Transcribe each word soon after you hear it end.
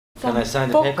Can I sign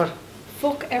the paper?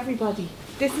 Fuck everybody.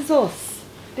 This is us.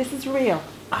 This is real.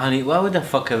 Honey, why would the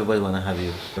fuck everybody want to have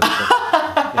you?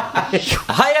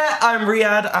 Hiya, I'm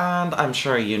Riyadh, and I'm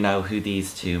sure you know who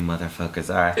these two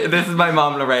motherfuckers are. This is my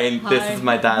mom Lorraine, this is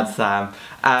my dad Sam.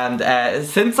 And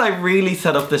since I really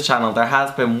set up this channel, there has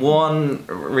been one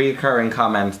reoccurring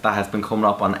comment that has been coming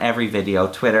up on every video,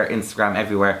 Twitter, Instagram,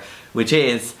 everywhere, which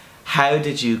is, how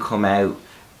did you come out?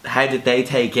 How did they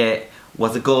take it?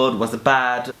 Was it good? Was it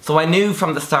bad? So I knew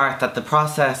from the start that the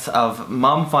process of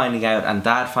mom finding out and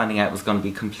dad finding out was going to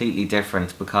be completely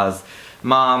different, because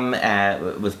mom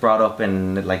was brought up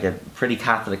in like a pretty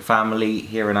Catholic family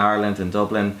here in Ireland, in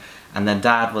Dublin, and then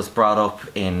dad was brought up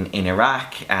in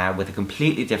Iraq with a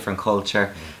completely different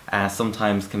culture.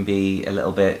 Sometimes can be a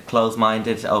little bit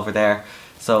close-minded over there.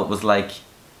 So it was like,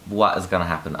 what is going to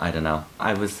happen? I don't know.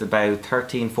 I was about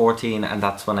 13, 14, and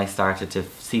that's when I started to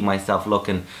see myself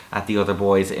looking at the other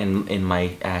boys in my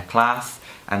class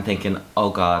and thinking, oh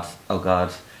God,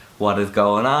 what is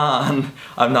going on?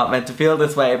 I'm not meant to feel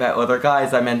this way about other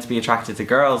guys. I'm meant to be attracted to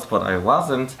girls, but I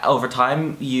wasn't. Over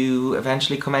time, you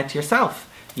eventually come out to yourself.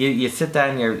 You sit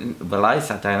down, well, I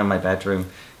sat down in my bedroom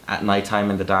at night time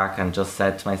in the dark and just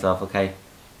said to myself, okay,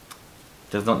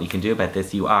 there's nothing you can do about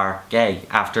this, you are gay.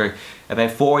 After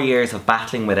about 4 years of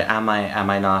battling with it, am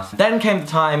I not? Then came the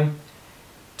time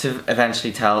to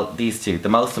eventually tell these two, the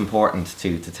most important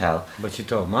two to tell. But you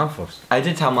told mom first. I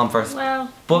did tell mom first. Well,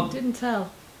 but you didn't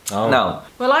tell. Oh. No.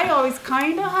 Well, I always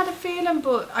kind of had a feeling,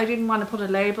 but I didn't want to put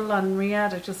a label on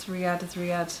Riyadh. Riyadh is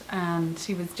Riyadh, and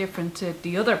he was different to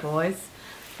the other boys.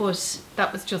 But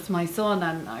that was just my son,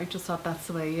 and I just thought that's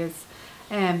the way he is.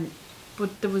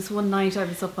 But there was one night I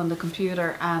was up on the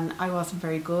computer and I wasn't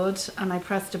very good, and I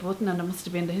pressed a button, and it must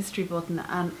have been the history button,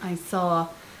 and I saw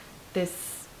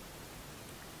this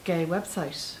gay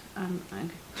website, and I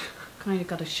kind of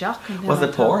got a shock. And was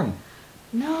it porn?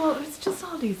 No, it was just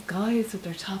all these guys with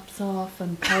their tops off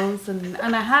and posing,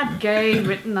 and I had gay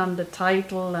written on the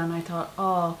title, and I thought,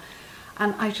 oh,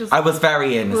 and I was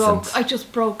very innocent. I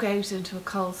just broke out into a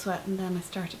cold sweat, and then I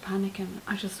started panicking.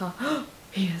 I just thought, oh,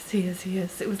 he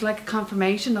is. It was like a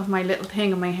confirmation of my little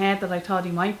thing in my head that I thought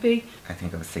he might be. I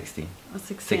think I was 16. I was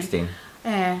 16. 16.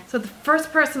 So the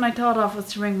first person I thought of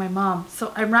was to ring my mom.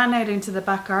 So I ran out into the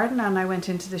back garden and I went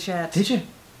into the shed. Did you?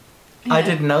 Yeah. I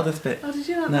didn't know this bit. Oh, did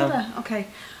you not know that? Okay.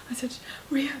 I said,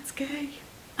 Riyadh's gay.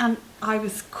 And I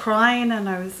was crying and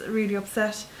I was really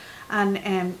upset.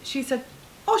 And she said,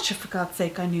 oh, for God's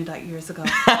sake, I knew that years ago.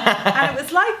 And it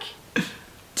was like,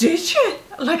 did you?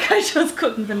 Like, I just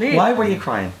couldn't believe. Why were you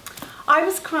crying? I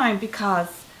was crying because,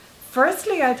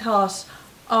 firstly, I thought,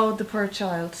 oh, the poor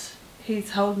child,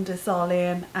 he's holding this all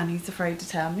in and he's afraid to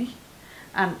tell me.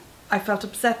 And I felt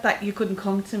upset that you couldn't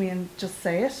come to me and just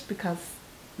say it, because,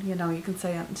 you know, you can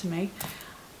say anything to me.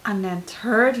 And then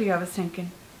thirdly, I was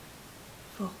thinking,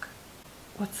 fuck,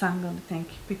 what's Sam going to think?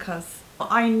 Because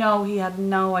I know he had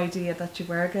no idea that you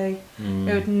were gay.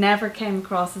 It never came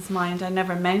across his mind. I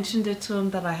never mentioned it to him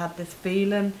that I had this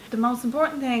feeling. The most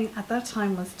important thing at that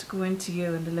time was to go into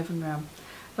you in the living room.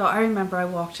 So I remember I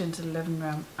walked into the living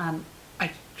room and I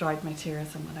dried my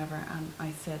tears and whatever, and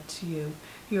I said to you,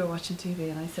 you were watching TV,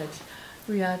 and I said,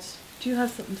 Riyadh, do you have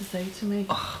something to say to me?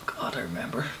 Oh God, I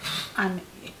remember. And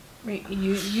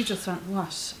you just went,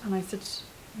 what? And I said,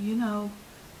 you know,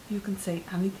 you can say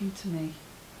anything to me.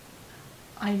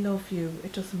 I love you,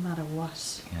 it doesn't matter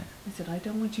what. Yeah. I said, I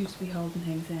don't want you to be holding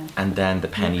things in. And then the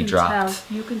penny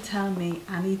dropped. You can tell me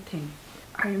anything.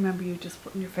 I remember you just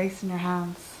putting your face in your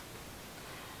hands.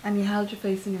 And you held your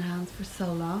face in your hands for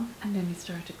so long, and then you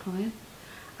started crying.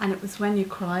 And it was when you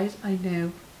cried, I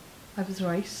knew I was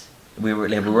right. We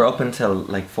were up until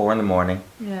like 4 in the morning.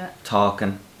 Yeah.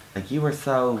 Talking. Like, you were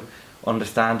so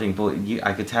understanding, but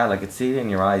I could tell, I could see it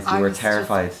in your eyes, you were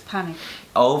terrified. Just panic.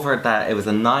 Over that, it was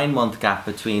a 9-month gap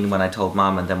between when I told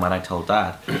mom and then when I told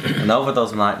dad. And over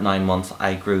those 9 months,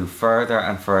 I grew further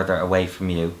and further away from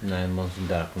you. 9 months in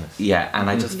darkness. Yeah, and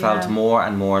I just felt more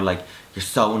and more like, you're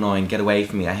so annoying, get away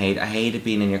from me. I hated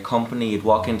being in your company. You'd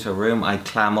walk into a room, I'd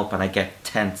clam up and I'd get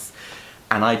tense.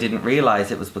 And I didn't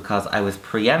realise it was because I was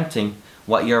preempting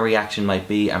what your reaction might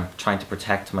be and trying to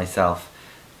protect myself.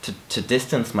 To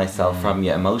distance myself from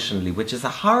you emotionally, which is a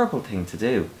horrible thing to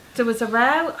do. There was a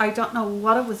row, I don't know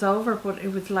what it was over, but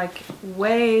it was like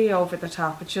way over the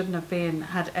top. It shouldn't have been,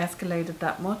 had escalated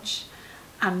that much.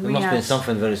 And it must have been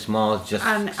something very small, just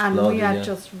and we had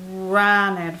just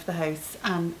ran out of the house,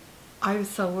 and I was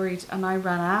so worried, and I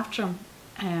ran after him,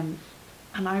 and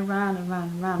I ran and ran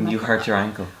and ran. And you hurt your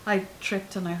ankle. I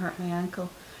tripped and I hurt my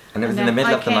ankle. And it was in the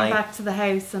middle of the night. I came back to the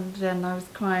house, and then I was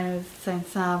crying, I was saying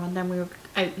Sam, and then we were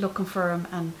out looking for him,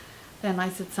 and then I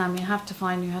said, Sam, you have to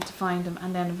find him, you have to find him.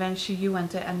 And then eventually you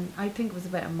went out, and I think it was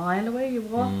about a mile away, you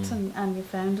walked and you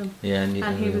found him. Yeah,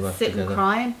 and he we was worked sitting together.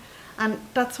 crying. And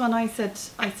that's when I said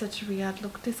to Riyadh,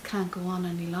 look, this can't go on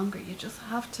any longer. You just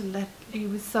have to let, he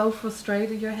was so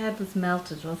frustrated, your head was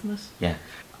melted, wasn't it? Yeah.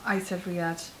 I said,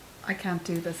 Riyadh, I can't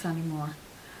do this anymore.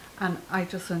 And I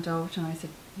just went over to him and I said,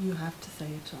 you have to say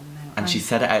it to him now. And she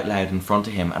said it out loud in front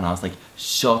of him, and I was like,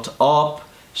 shut up,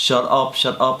 shut up,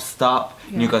 shut up, stop.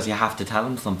 Yeah. And you goes, you have to tell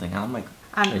him something. And I'm like,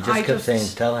 I just kept saying,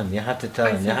 tell him, you have to tell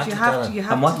him, you have to tell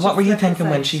him. and what were you thinking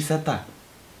when she said that?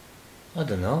 I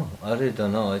don't know. I really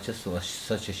don't know. It just was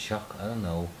such a shock. I don't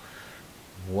know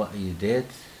what you did.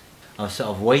 I was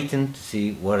sort of waiting to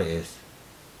see what it is.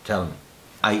 Tell me.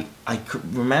 I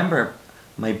could remember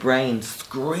my brain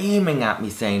screaming at me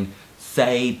saying,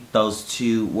 say those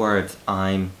 2 words,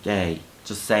 I'm gay.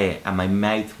 Just say it. And my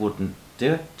mouth wouldn't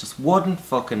do it. Just wouldn't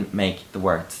fucking make the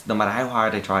words, no matter how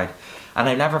hard I tried. And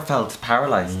I never felt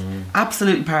paralysed.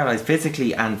 Absolutely paralysed,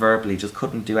 physically and verbally. Just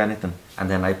couldn't do anything. And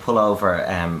then I pull over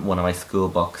one of my school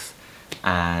books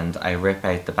and I rip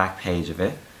out the back page of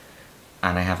it.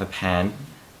 And I have a pen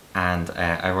and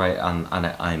I write on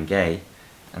it, I'm gay.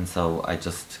 And so I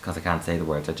just, because I can't say the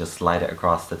words, I just slide it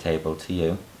across the table to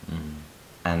you.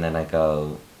 And then I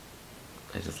go,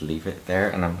 I just leave it there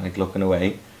and I'm like looking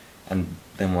away. And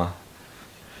then what?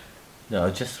 No,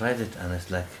 I just read it and it's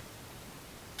like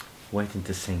waiting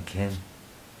to sink in.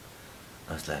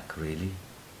 I was like, really?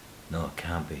 No, it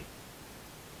can't be.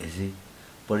 Is he?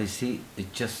 But you see,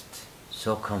 it's just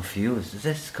so confused. It's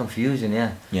just confusing,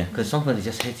 yeah. Yeah. Because somebody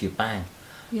just hits you bang.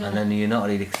 Yeah. And then you're not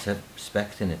really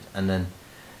expecting it. And then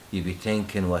you be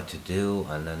thinking what to do,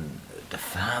 and then the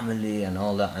family and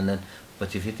all that. And then,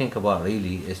 but if you think about it,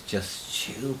 really, it's just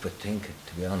stupid thinking,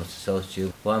 to be honest, so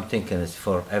stupid. What I'm thinking is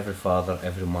for every father,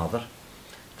 every mother,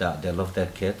 that they love their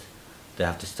kid, they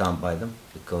have to stand by them,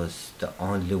 because the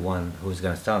only one who's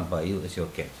going to stand by you is your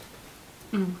kid.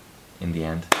 In the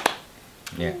end.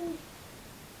 Yeah.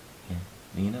 Yeah.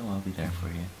 You know I'll be there for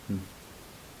you.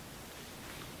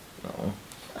 No.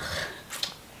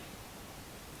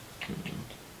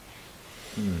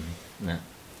 No.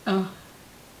 Oh.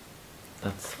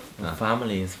 That's what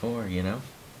family is for, you know?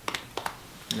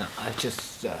 No, I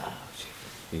just... you're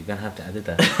going to have to edit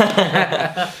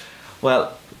that.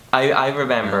 Well, I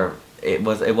remember it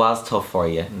was tough for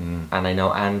you. And I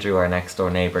know Andrew, our next door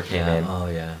neighbour, came in. Oh,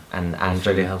 yeah. And It was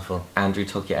really helpful. Andrew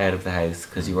took you out of the house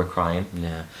because you were crying.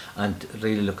 Yeah. And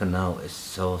really looking now, it's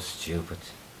so stupid.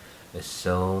 It's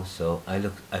so I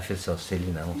feel so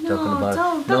silly now No, talking about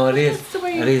don't. it. No, it is. That's the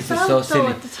way It you is. It's felt, so though, silly.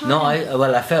 at the time. No,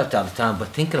 I felt it at the time, but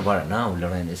thinking about it now,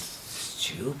 Lorraine, it's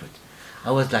stupid.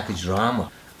 I was like a drama,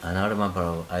 and I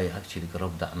remember I actually got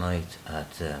up that night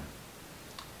at.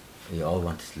 We all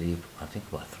went to sleep. I think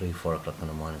about 3-4 o'clock in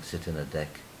the morning, sitting on the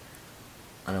deck,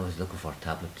 and I was looking for a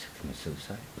tablet to commit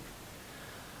suicide.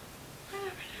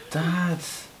 Dad.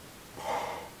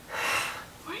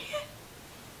 Were you?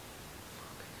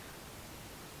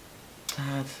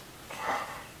 Dad.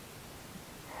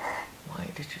 Why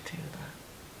did you do that?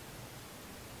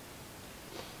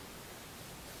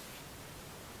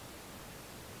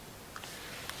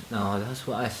 No, that's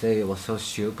what I say. It was so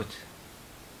stupid.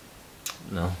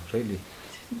 No, really.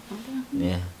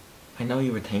 Yeah. I know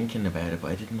you were thinking about it,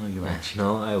 but I didn't know you were actually...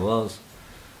 No, I was.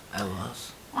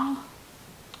 Oh.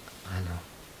 I know.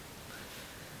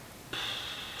 Do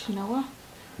you know what?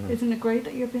 Isn't it great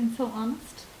that you're being so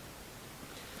honest?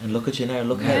 And look at you now,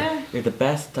 look how... You're the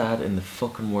best dad in the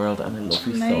fucking world, and I love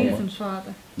you so Amazing much.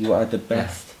 father. You are the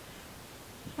best.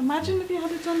 Imagine if you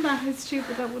had done that, how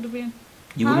stupid that would have been.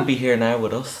 You wouldn't be here now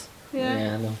with us.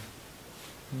 Yeah. I know.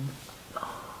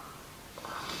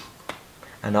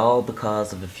 And all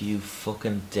because of a few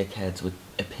fucking dickheads with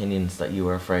opinions that you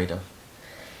were afraid of.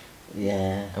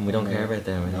 Yeah. And we don't care about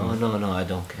them. No, I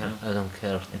don't care. I don't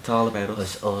care. It's all about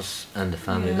us. It's us and the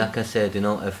family. Yeah. Like I said, you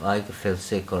know, if I feel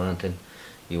sick or anything,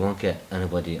 you won't get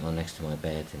anybody on next to my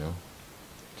bed, you know.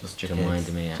 Just your to kids.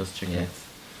 mind me. Just your Yeah. kids.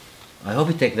 I hope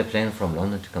you take the plane from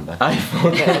London to come back.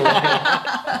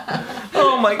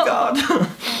 Oh my god.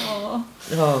 Oh.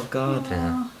 Oh god.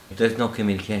 Yeah. There's no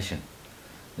communication.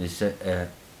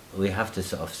 We have to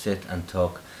sort of sit and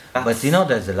talk. But you know,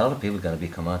 there's a lot of people going to be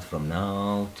come out from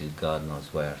now to God knows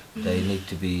where. They need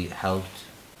to be helped,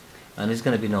 and it's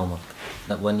going to be normal.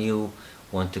 That when you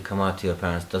want to come out to your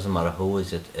parents, doesn't matter who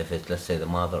is it, if it's, let's say, the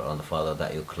mother or the father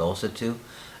that you're closer to,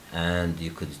 and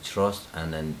you could trust,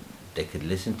 and then they could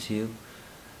listen to you.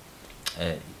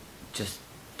 Just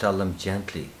tell them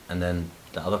gently, and then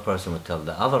the other person would tell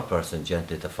the other person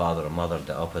gently, the father or mother,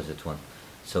 the opposite one.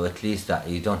 So at least that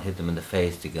you don't hit them in the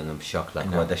face to give them shock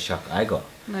like what the shock I got.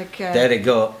 Like there they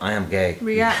go, I am gay.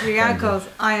 Riyadh goes,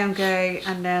 I am gay,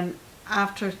 and then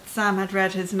after Sam had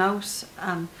read his note,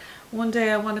 and one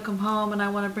day I want to come home and I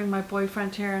want to bring my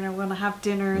boyfriend here and I want to have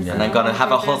dinners. Yeah. And I'm going to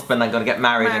have a husband, I'm going to get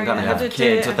married, I'm going to have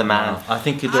kids with a man. I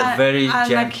think he did very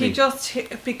gently. Like he just,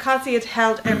 because he had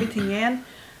held everything in,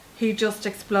 he just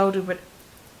exploded with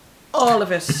all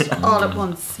of it all at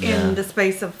once in the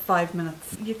space of 5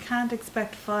 minutes. You can't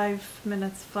expect 5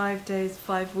 minutes, 5 days,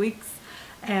 5 weeks.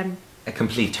 A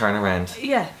complete turnaround.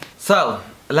 Yeah. So,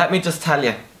 let me just tell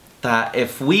you that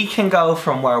if we can go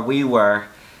from where we were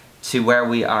to where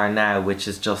we are now, which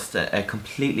is just a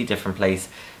completely different place,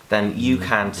 then you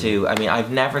can too. I mean,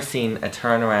 I've never seen a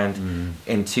turnaround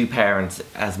in two parents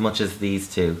as much as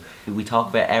these two. We talk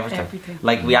about everything.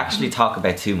 Like, we actually talk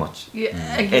about too much.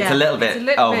 Yeah, it's a little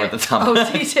bit over the top.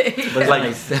 OTT.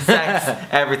 Like sex,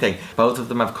 everything. Both of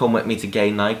them have come with me to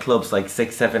gay nightclubs like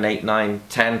 6, 7, 8, 9,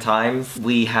 10 times.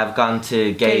 We have gone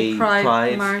to gay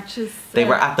pride marches. They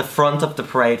were at the front of the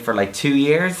parade for like 2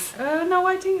 years. No,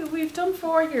 I think we've done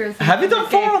 4 years. Have you done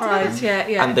 4 pride?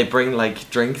 Yeah. And they bring like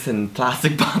drinks in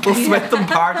plastic bottles with them,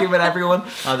 party with everyone.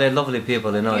 Oh, they're lovely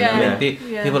people, you know. Yeah. I mean,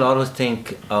 people always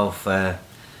think of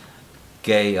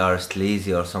gay or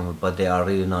sleazy or something, but they are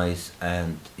really nice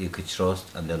and you could trust,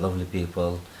 and they're lovely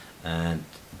people and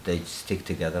they stick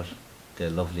together. They're a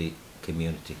lovely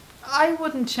community. I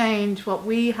wouldn't change what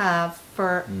we have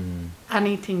for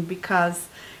anything, because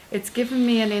it's given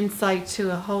me an insight to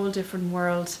a whole different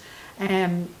world.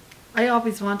 I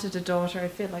always wanted a daughter. I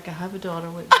feel like I have a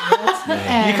daughter with me.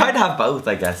 You kind of have both,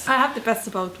 I guess. I have the best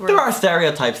of both worlds. There are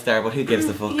stereotypes there, but who gives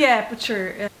a fuck? Yeah, but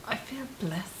sure. I feel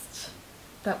blessed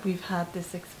that we've had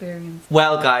this experience.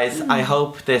 Well, guys, I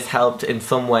hope this helped in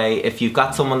some way. If you've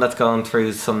got someone that's going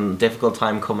through some difficult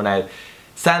time coming out,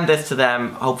 send this to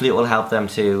them. Hopefully it will help them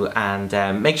too. And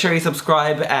make sure you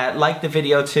subscribe, like the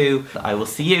video too. I will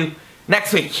see you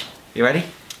next week. You ready?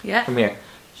 Yeah. Come here.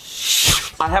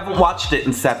 I haven't watched it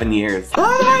in 7 years.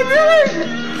 What am I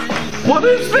doing? What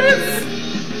is this?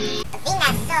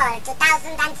 Venus Soul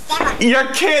 2007. You're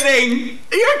kidding!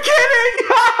 You're kidding!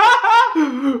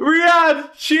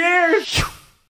 Riyadh, cheers!